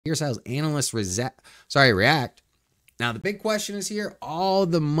Here's how analysts react. Now, the big question is here, all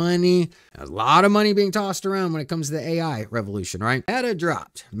the money, a lot of money being tossed around when it comes to the AI revolution, right?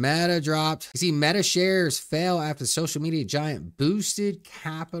 Meta dropped. You see, Meta shares fell after the social media giant boosted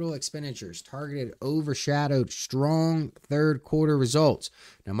capital expenditures, overshadowed strong third quarter results.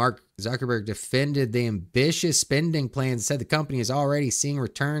 Now, Mark Zuckerberg defended the ambitious spending plans and said the company is already seeing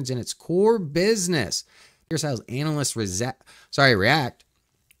returns in its core business. Here's how analysts react.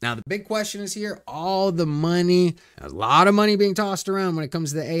 Now, the big question is here, all the money, a lot of money being tossed around when it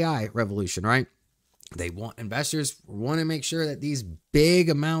comes to the AI revolution, right? Investors want to make sure that these big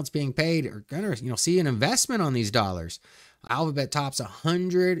amounts being paid are going to, see an investment on these dollars. Alphabet tops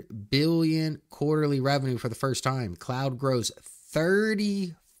 100 billion quarterly revenue for the first time. Cloud grows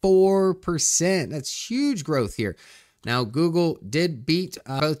 34%. That's huge growth here. Now, Google did beat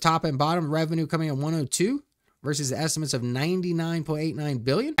both top and bottom revenue, coming in 102 versus the estimates of 99.89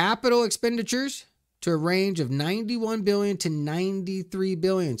 billion. Capital expenditures to a range of 91 billion to 93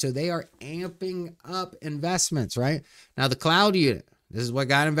 billion. So they are amping up investments, right? Now, the cloud unit, this is what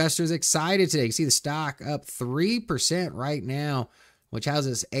got investors excited today. You see the stock up 3% right now, which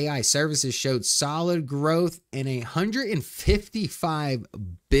houses AI services, showed solid growth and a $155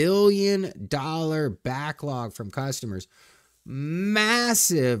 billion backlog from customers.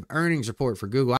 Massive earnings report for Google.